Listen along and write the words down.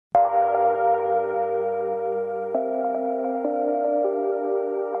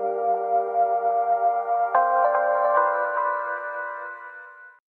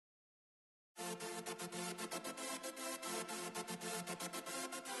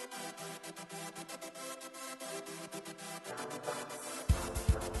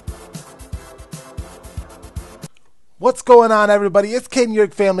What's going on, everybody? It's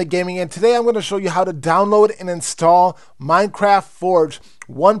CadenYurk Family Gaming, and today I'm going to show you how to download and install Minecraft Forge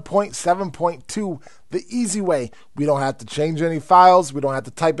 1.7.2 the easy way. We don't have to change any files. We don't have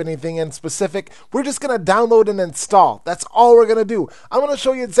to type anything in specific. We're just going to download and install. That's all we're going to do. I'm going to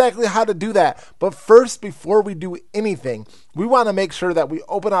show you exactly how to do that. But first, before we do anything, we want to make sure that we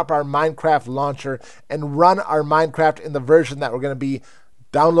open up our Minecraft launcher and run our Minecraft in the version that we're going to be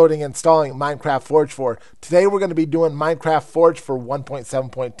downloading and installing Minecraft Forge for. Today we're going to be doing Minecraft Forge for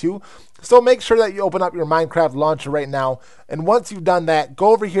 1.7.2. So make sure that you open up your Minecraft launcher right now. And once you've done that,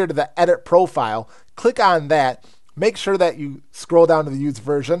 go over here to the edit profile. Click on that. Make sure that you scroll down to the used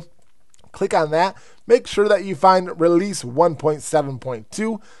version. Click on that. Make sure that you find release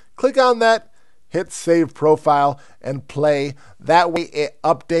 1.7.2. Click on that. Hit save profile and play. That way it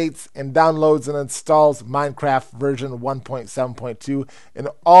updates and downloads and installs Minecraft version 1.7.2 in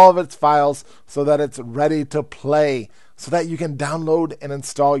all of its files so that it's ready to play, so that you can download and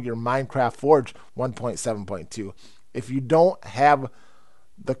install your Minecraft Forge 1.7.2. If you don't have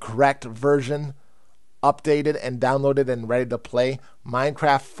the correct version updated and downloaded and ready to play,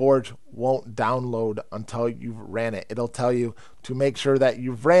 Minecraft Forge won't download until you've ran it. It'll tell you to make sure that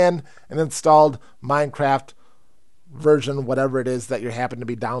you've ran and installed Minecraft version, whatever it is that you happen to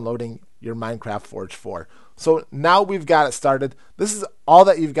be downloading your Minecraft Forge for. So now we've got it started. This is all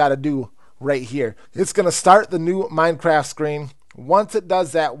that you've got to do right here. It's going to start the new Minecraft screen. Once it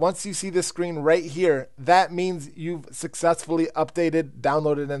does that, once you see this screen right here, that means you've successfully updated,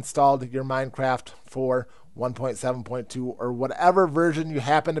 downloaded, and installed your Minecraft for 1.7.2 or whatever version you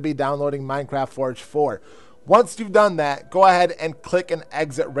happen to be downloading Minecraft Forge for. Once you've done that, go ahead and click and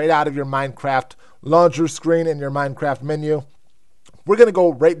exit right out of your Minecraft launcher screen in your Minecraft menu. We're going to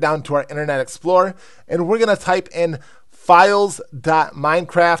go right down to our Internet Explorer, and we're going to type in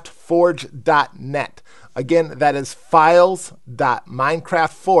files.minecraftforge.net. Again, that is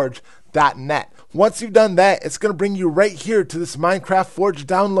files.minecraftforge.net. Once you've done that, it's going to bring you right here to this Minecraft Forge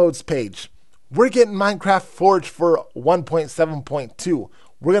downloads page. We're getting Minecraft Forge for 1.7.2.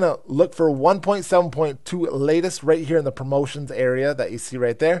 We're going to look for 1.7.2 latest right here in the promotions area that you see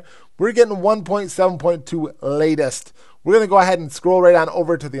right there. We're getting 1.7.2 latest. We're going to go ahead and scroll right on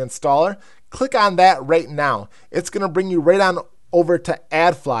over to the installer. Click on that right now. It's going to bring you right on over to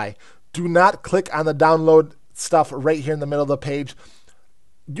AdFly. Do not click on the download stuff right here in the middle of the page.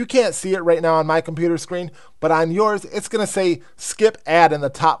 You can't see it right now on my computer screen, but on yours, it's going to say skip ad in the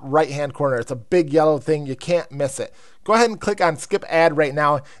top right-hand corner. It's a big yellow thing. You can't miss it. Go ahead and click on skip ad right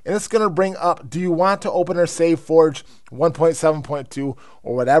now, and it's going to bring up, do you want to open or save Forge 1.7.2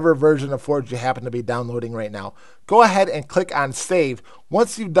 or whatever version of Forge you happen to be downloading right now. Go ahead and click on save.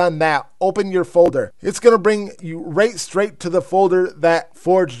 Once you've done that, open your folder. It's going to bring you right straight to the folder that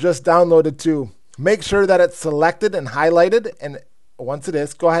Forge just downloaded to. Make sure that it's selected and highlighted, and once it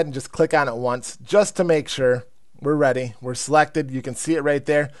is, go ahead and just click on it once just to make sure we're ready. We're selected. You can see it right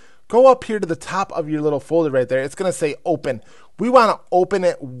there. Go up here to the top of your little folder right there. It's going to say open. We want to open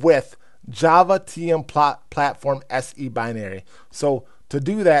it with Java TM Platform SE binary. So to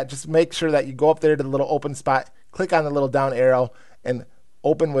do that, just make sure that you go up there to the little open spot, click on the little down arrow, and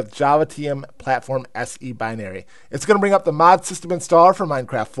open with Java TM Platform SE binary. It's going to bring up the mod system installer for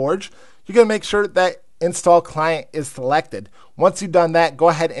Minecraft Forge. You're going to make sure that install client is selected. Once you've done that, go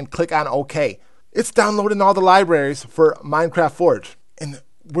ahead and click on OK. It's downloading all the libraries for Minecraft Forge, and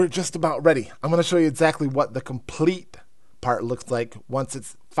we're just about ready. I'm going to show you exactly what the complete part looks like once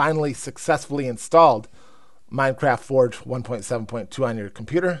it's finally successfully installed Minecraft Forge 1.7.2 on your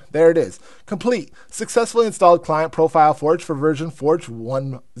computer. There it is. Complete. Successfully installed client profile Forge for version Forge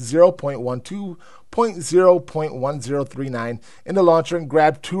 10.12.0.1039 in the launcher, and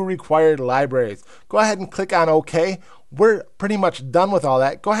grab 2 required libraries. Go ahead and click on OK. We're pretty much done with all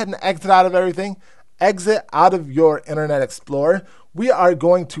that. Go ahead and exit out of everything. Exit out of your Internet Explorer. We are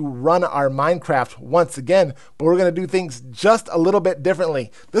going to run our Minecraft once again, but we're going to do things just a little bit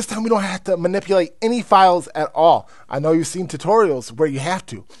differently. This time we don't have to manipulate any files at all. I know you've seen tutorials where you have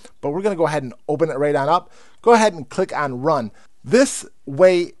to, but we're going to go ahead and open it right on up. Go ahead and click on run. This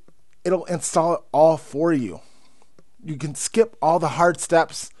way it'll install it all for you. You can skip all the hard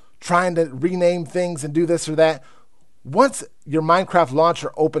steps trying to rename things and do this or that. Once your Minecraft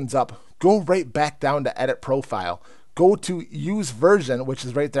launcher opens up, go right back down to edit profile. Go to use version, which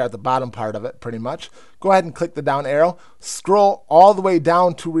is right there at the bottom part of it pretty much. Go ahead and click the down arrow. Scroll all the way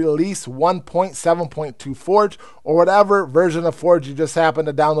down to release 1.7.2 Forge or whatever version of Forge you just happen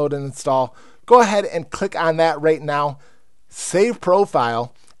to download and install. Go ahead and click on that right now. Save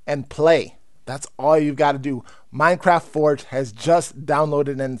profile and play. That's all you've got to do. Minecraft Forge has just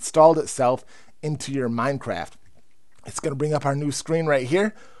downloaded and installed itself into your Minecraft. It's going to bring up our new screen right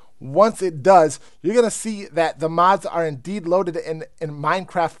here. Once it does, you're going to see that the mods are indeed loaded in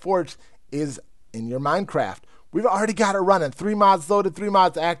Minecraft Forge is in your Minecraft. We've already got it running. 3 mods loaded, 3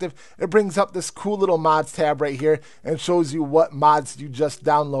 mods active. It brings up this cool little mods tab right here and shows you what mods you just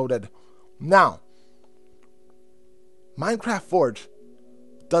downloaded. Now, Minecraft Forge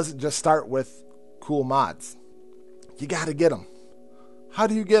doesn't just start with cool mods. You got to get them. How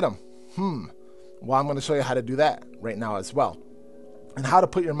do you get them? Well, I'm going to show you how to do that right now as well, and how to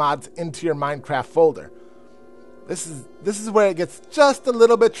put your mods into your Minecraft folder. This is where it gets just a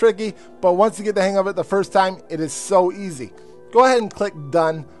little bit tricky, but once you get the hang of it the first time, it is so easy. Go ahead and click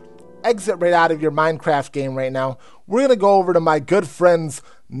done. Exit right out of your Minecraft game right now. We're going to go over to my good friend's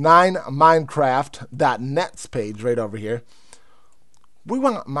 9minecraft.net's page right over here. We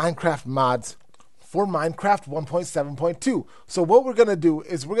want Minecraft mods for Minecraft 1.7.2. So what we're going to do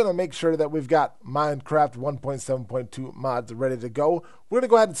is we're going to make sure that we've got Minecraft 1.7.2 mods ready to go. We're going to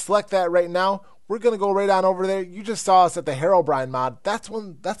go ahead and select that right now. We're going to go right on over there. You just saw us at the Herobrine mod. That's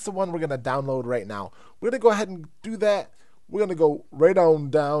the one we're going to download right now. We're going to go ahead and do that. We're going to go right on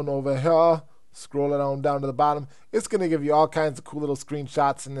down over here. Scroll it on down to the bottom. It's going to give you all kinds of cool little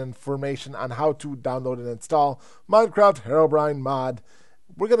screenshots and information on how to download and install Minecraft Herobrine mod.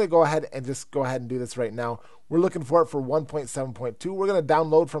 We're going to go ahead and do this right now. We're looking for it for 1.7.2. We're going to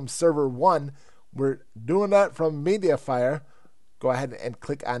download from server 1. We're doing that from MediaFire. Go ahead and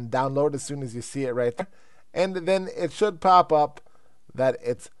click on download as soon as you see it right there. And then it should pop up that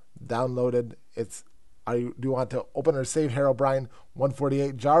it's downloaded. Do you want to open or save Herobrine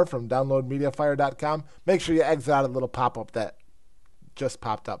 148 jar from downloadmediafire.com? Make sure you exit out a little pop-up that just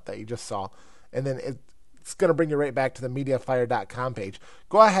popped up that you just saw. And then it's going to bring you right back to the mediafire.com page.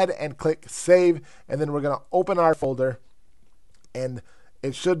 Go ahead and click save, and then we're going to open our folder, and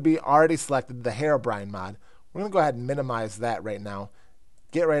it should be already selected, the Herobrine mod. We're going to go ahead and minimize that right now.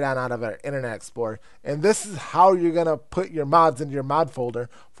 Get right on out of our Internet Explorer. And this is how you're going to put your mods into your mod folder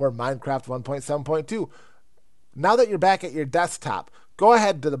for Minecraft 1.7.2. Now that you're back at your desktop, go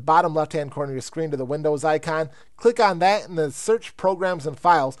ahead to the bottom left-hand corner of your screen to the Windows icon. Click on that in the search programs and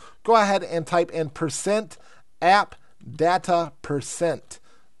files. Go ahead and type in %appdata%.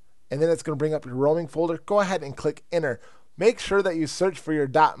 And then it's going to bring up your roaming folder. Go ahead and click enter. Make sure that you search for your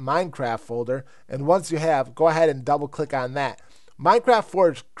 .minecraft folder. And once you have, go ahead and double click on that. Minecraft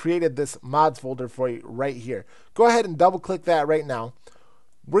Forge created this mods folder for you right here. Go ahead and double click that right now.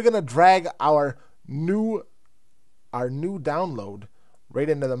 We're going to drag our new download right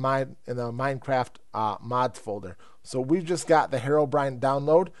into the Minecraft mods folder. So we've just got the Herobrine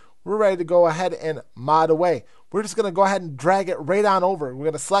download. We're ready to go ahead and mod away. We're just going to go ahead and drag it right on over. We're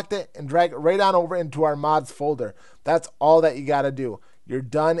going to select it and drag it right on over into our mods folder. That's all that you got to do. You're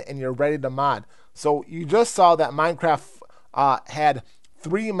done and you're ready to mod. So you just saw that Minecraft had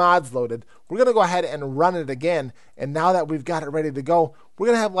 3 mods loaded. We're going to go ahead and run it again. And now that we've got it ready to go, we're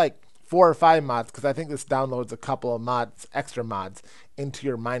going to have like 4 or 5 mods, because I think this downloads a couple of mods, extra mods, into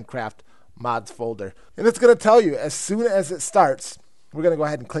your Minecraft mods folder. And it's going to tell you as soon as it starts. We're going to go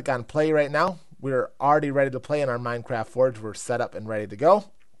ahead and click on play right now. We're already ready to play in our Minecraft Forge. We're set up and ready to go.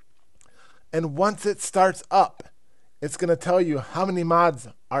 And once it starts up, it's going to tell you how many mods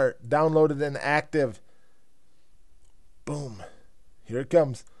are downloaded and active. Boom. Here it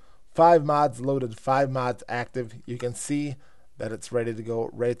comes. 5 mods loaded, 5 mods active. You can see that it's ready to go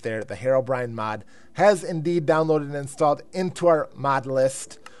right there. The Herobrine mod has indeed downloaded and installed into our mod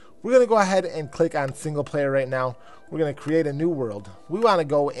list. We're going to go ahead and click on single player right now. We're going to create a new world. We want to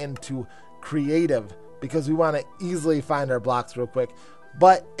go into creative because we want to easily find our blocks real quick.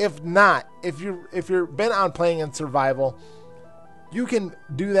 But if not, if you're bent on playing in survival, you can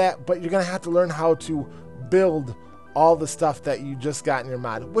do that, but you're going to have to learn how to build all the stuff that you just got in your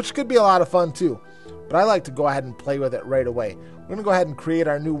mod, which could be a lot of fun too. But I like to go ahead and play with it right away. We're going to go ahead and create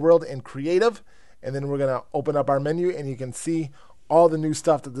our new world in creative, and then we're going to open up our menu, and you can see all the new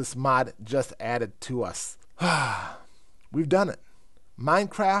stuff that this mod just added to us. We've done it.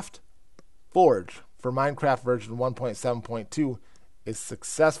 Minecraft Forge for Minecraft version 1.7.2 is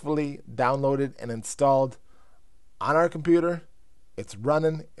successfully downloaded and installed on our computer. It's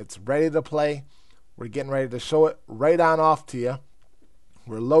running. It's ready to play. We're getting ready to show it right on off to you.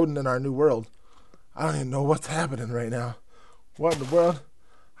 We're loading in our new world. I don't even know what's happening right now. What in the world?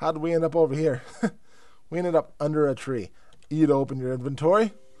 How did we end up over here? We ended up under a tree. You to open your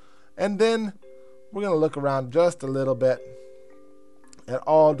inventory. And then we're going to look around just a little bit at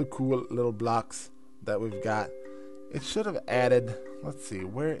all the cool little blocks that we've got. It should have added, let's see,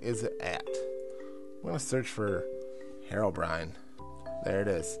 where is it at? We're going to search for Herobrine. There it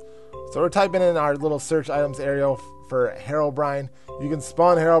is. So we're typing in our little search items area for Herobrine. You can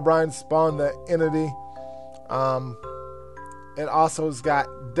spawn Herobrine, spawn the entity. It also has got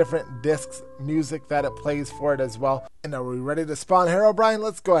different discs, music that it plays for it as well. And are we ready to spawn Herobrine?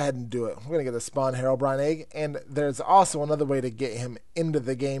 Let's go ahead and do it. We're going to get a spawn Herobrine egg. And there's also another way to get him into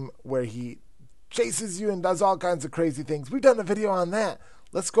the game where he chases you and does all kinds of crazy things. We've done a video on that.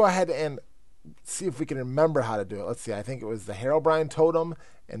 Let's go ahead and see if we can remember how to do it. Let's see. I think it was the Herobrine totem.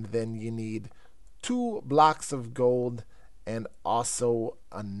 And then you need 2 blocks of gold and also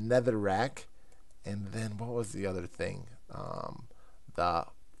a netherrack. And then what was the other thing? The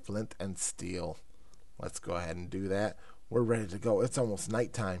flint and steel. Let's go ahead and do that. We're ready to go. It's almost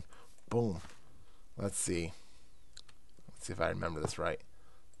nighttime. Boom. Let's see. Let's see if I remember this right.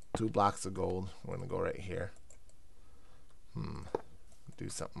 2 blocks of gold. We're going to go right here. Do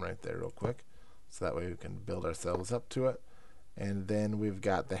something right there real quick. So that way we can build ourselves up to it. And then we've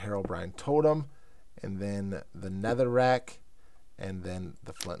got the Herobrine totem. And then the netherrack. And then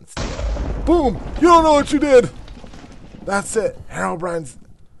the flint and steel. Boom! You don't know what you did! That's it. Herobrine's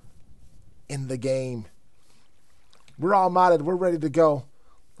in the game. We're all modded. We're ready to go.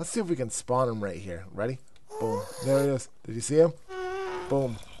 Let's see if we can spawn him right here. Ready? Boom. There he is. Did you see him?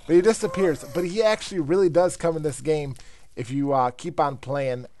 Boom. But he disappears. But he actually really does come in this game if you keep on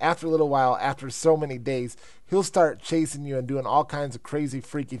playing. After a little while, after so many days, he'll start chasing you and doing all kinds of crazy,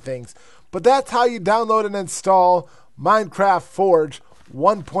 freaky things. But that's how you download and install Minecraft Forge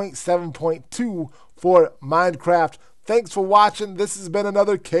 1.7.2 for Minecraft. Thanks for watching. This has been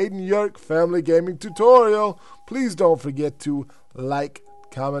another CadenYurk family gaming tutorial. Please don't forget to like,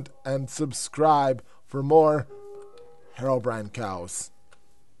 comment, and subscribe for more Herobrine cows.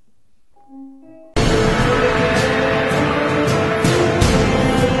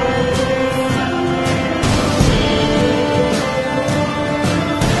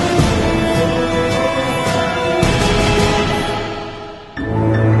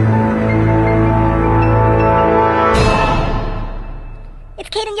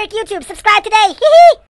 CadenYurk YouTube. Subscribe today. Hee hee!